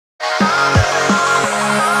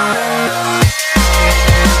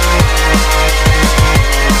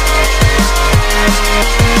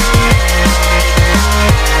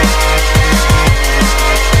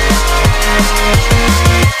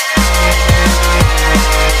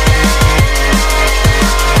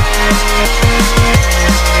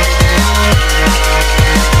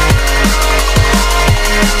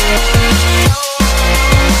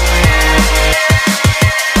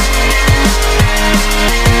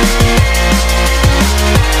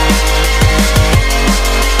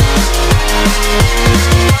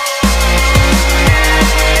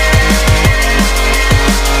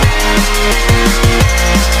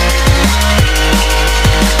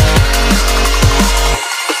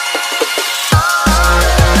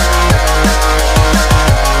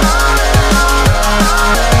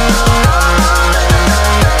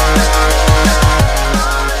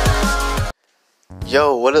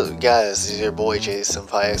What up, guys? This is your boy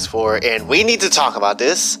JSenpai4, and we need to talk about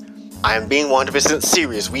this. I'm being 100%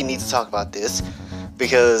 serious. We need to talk about this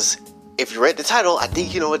because if you read the title, I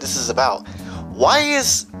think you know what this is about. Why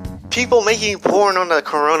is people making porn on the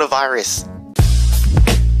coronavirus?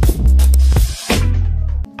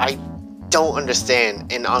 I don't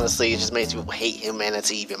understand, and honestly, it just makes people hate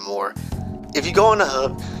humanity even more. If you go on the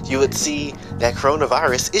hub, you would see that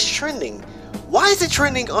coronavirus is trending. Why is it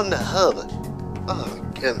trending on the hub? Oh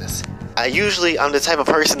goodness. I'm the type of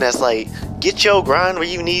person that's like, get your grind where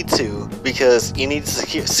you need to, because you need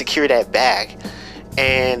to secure that bag.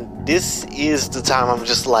 And this is the time I'm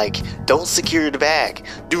just like, don't secure the bag.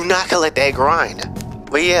 Do not collect that grind.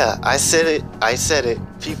 But yeah, I said it.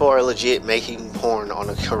 People are legit making porn on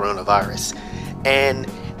the coronavirus. And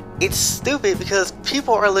it's stupid because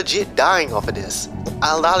people are legit dying off of this.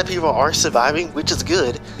 A lot of people are surviving, which is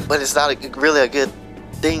good, but it's not really a good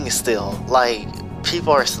thing still. Like,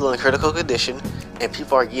 people are still in critical condition and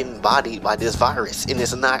people are getting bodied by this virus, and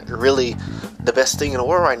it's not really the best thing in the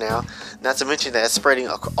world right now. Not to mention that it's spreading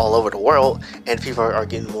all over the world, and people are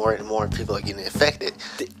getting more and more people are getting infected.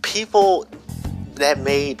 The people that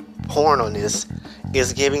made porn on this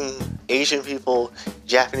is giving Asian people,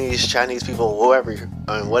 Japanese, Chinese people, whoever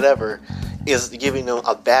and whatever, is giving them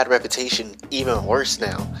a bad reputation, even worse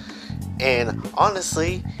now. And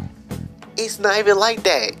honestly, it's not even like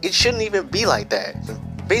that. It shouldn't even be like that.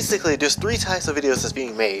 Basically, there's three types of videos that's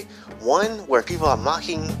being made. One, where people are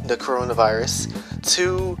mocking the coronavirus.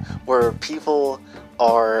 Two, where people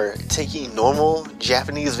are taking normal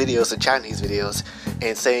Japanese videos and Chinese videos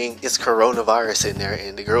and saying it's coronavirus in there,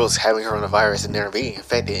 and the girl's having coronavirus and they're being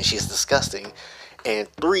infected and she's disgusting. And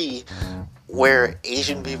three, where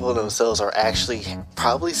Asian people themselves are actually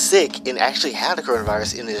probably sick and actually have the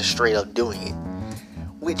coronavirus and they're straight up doing it,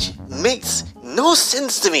 which makes no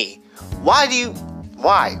sense to me. Why do you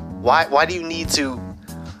need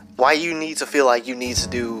to feel like you need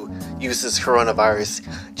to use this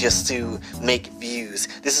coronavirus just to make views?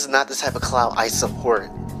 This is not the type of clout I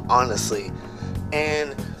support, honestly.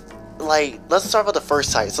 And like, let's start with the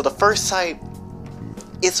first type. So the first type,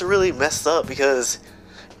 it's really messed up because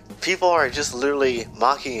people are just literally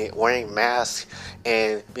mocking it, wearing masks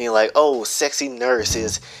and being like, oh, sexy nurse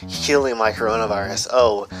is healing my coronavirus.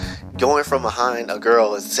 Oh, going from behind a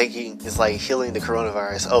girl is like healing the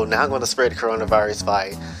coronavirus. Oh, now I'm going to spread the coronavirus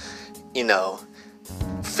by,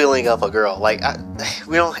 filling up a girl. Like,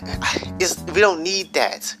 we don't need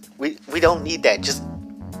that. We don't need that.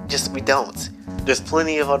 Just we don't. There's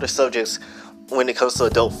plenty of other subjects when it comes to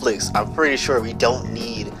adult flicks. I'm pretty sure we don't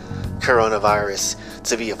need coronavirus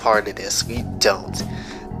to be a part of this. We don't.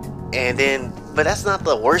 But that's not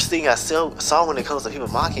the worst thing I still saw when it comes to people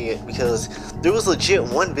mocking it, because there was legit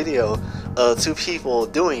one video of two people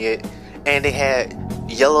doing it, and they had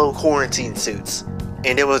yellow quarantine suits,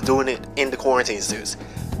 and they was doing it in the quarantine suits.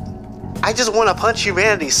 I just want to punch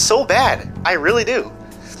humanity so bad. I really do.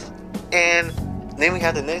 And then we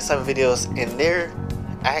have the next type of videos, and they're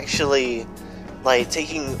actually like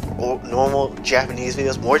taking normal Japanese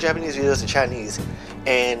videos, more Japanese videos than Chinese,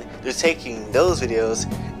 and they're taking those videos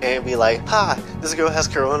and be like, ha, this girl has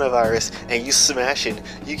coronavirus and you smash it,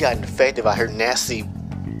 you got infected by her nasty,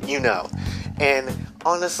 And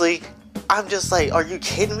honestly, I'm just like, are you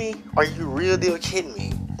kidding me? Are you really kidding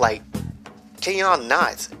me? Like, can y'all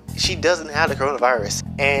not? She doesn't have the coronavirus,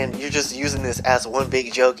 and you're just using this as one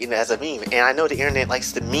big joke and as a meme. And I know the internet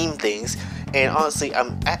likes to meme things, and honestly,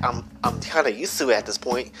 I'm kind of used to it at this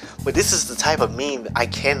point. But this is the type of meme I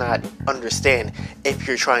cannot understand if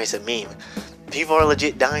you're trying to meme. People are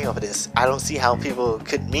legit dying off of this. I don't see how people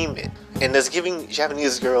could meme it. And that's giving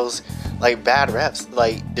Japanese girls like bad reps.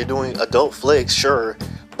 Like, they're doing adult flicks, sure,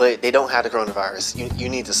 but they don't have the coronavirus. You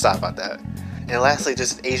need to stop about that. And lastly,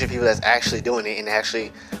 just Asian people that's actually doing it and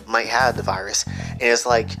actually might have the virus. And it's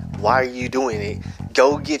like, why are you doing it?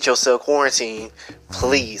 Go get yourself quarantined,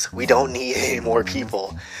 please. We don't need any more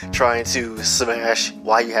people trying to smash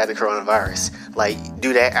why you had the coronavirus. Like,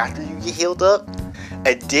 do that after you get healed up,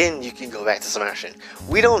 and then you can go back to smashing.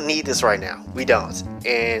 We don't need this right now. We don't.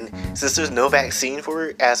 And since there's no vaccine for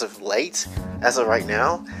it as of right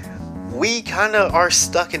now, we kind of are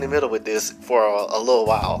stuck in the middle with this for a little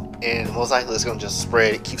while, and most likely it's going to just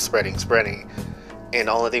keep spreading. And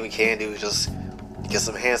the only thing we can do is just get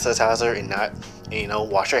some hand sanitizer and not,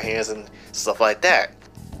 wash our hands and stuff like that.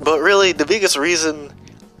 But really, the biggest reason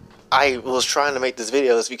I was trying to make this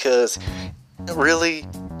video is because really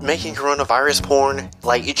making coronavirus porn,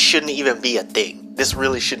 like, it shouldn't even be a thing. This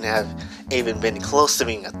really shouldn't have even been close to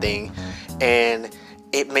being a thing, and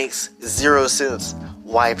it makes zero sense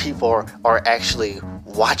why people are actually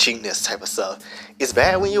watching this type of stuff. It's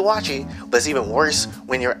bad when you watch it, but it's even worse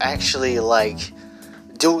when you're actually like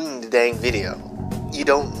doing the dang video. You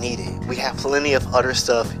don't need it. We have plenty of other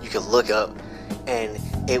stuff you can look up and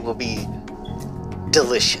it will be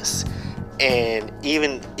delicious. And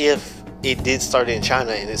even if it did start in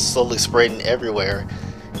China and it's slowly spreading everywhere,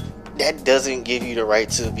 that doesn't give you the right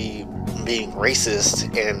to be being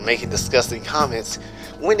racist and making disgusting comments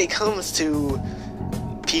when it comes to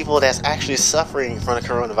people that's actually suffering from the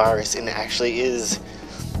coronavirus and actually is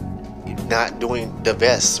not doing the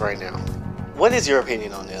best right now. What is your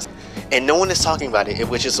opinion on this? And no one is talking about it,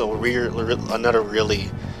 which is another really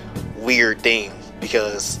weird thing,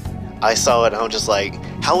 because I saw it and I'm just like,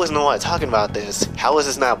 how is no one talking about this? How is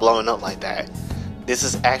this not blowing up like that? This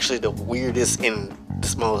is actually the weirdest and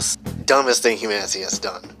the most dumbest thing humanity has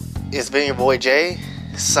done. It's been your boy Jay,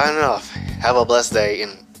 signing off. Have a blessed day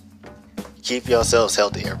and keep yourselves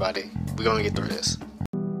healthy, everybody. We're gonna get through this.